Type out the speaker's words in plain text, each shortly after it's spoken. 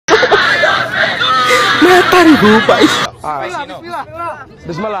tadi lupa.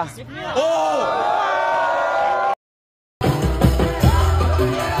 Bismillah.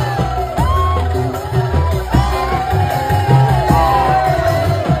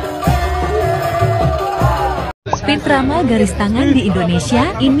 Speed ramal garis tangan di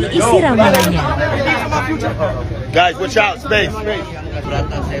Indonesia, ini isi ramalannya. Guys, watch out, space.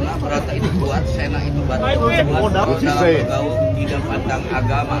 Berata itu buat, sena itu batu. Dalam bergaul tidak pandang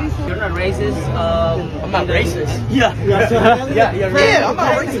agama. You're not racist. I'm not racist. Yeah, I'm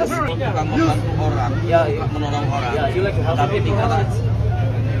not racist. Tukang membantu orang, menolong orang. Tapi tinggal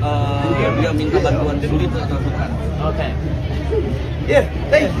dia minta bantuan sulit atau bukan. Oke. Yeah,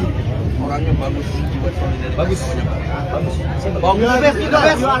 thank you. Orangnya bagus, bagus.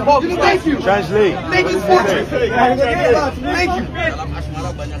 Thank you. Translate. Thank you for it. Thank you. Dalam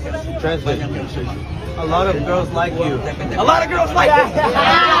asmara banyak yang sama. A lot of girls like you. A lot of girls like you.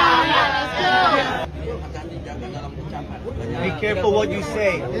 Be careful what you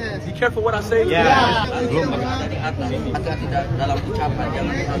say. Be careful what I say. Yeah. Hati-hati dalam ucapan,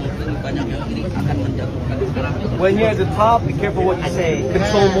 jangan terlalu banyak yang iri akan menjatuhkan. When you're at the top, be careful what you say.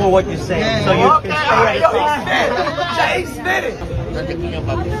 Control more what you say. So you can stay at the top. Rezekinya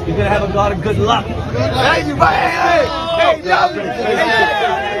bagus. You're gonna have a lot of good luck. Thank you, hey,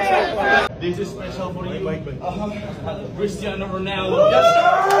 This is special for you, Cristiano Ronaldo. Yes, sir.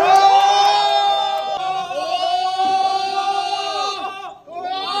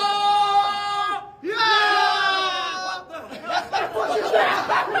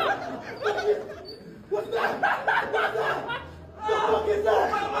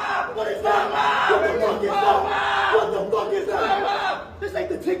 This ain't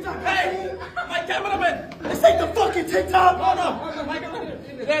the TikTok. Hey, my cameraman. This ain't the fucking TikTok. Oh no.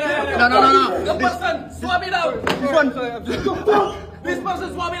 No. The person swap it out. This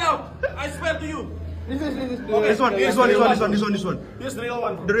person swap it out. I swear to you. This one. Here's the real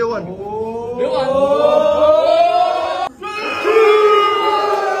one. The real one. Real one.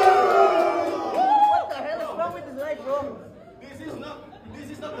 What the hell is wrong with this light, bro? This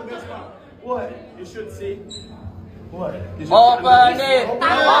is not the best part. What? You should see. What? Open it.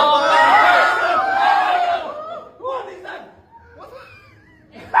 What is that?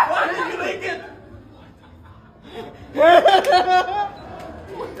 Why did you make it?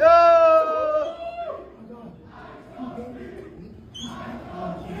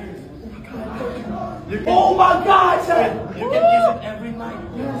 Oh my God, son! You can use it every night.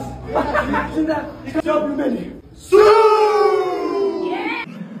 Yes. Imagine that. You can jump Medy.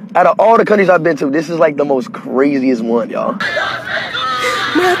 Out of all the countries I've been to, this is like the most craziest one, y'all.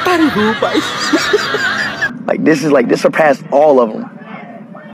 Like this surpassed all of them.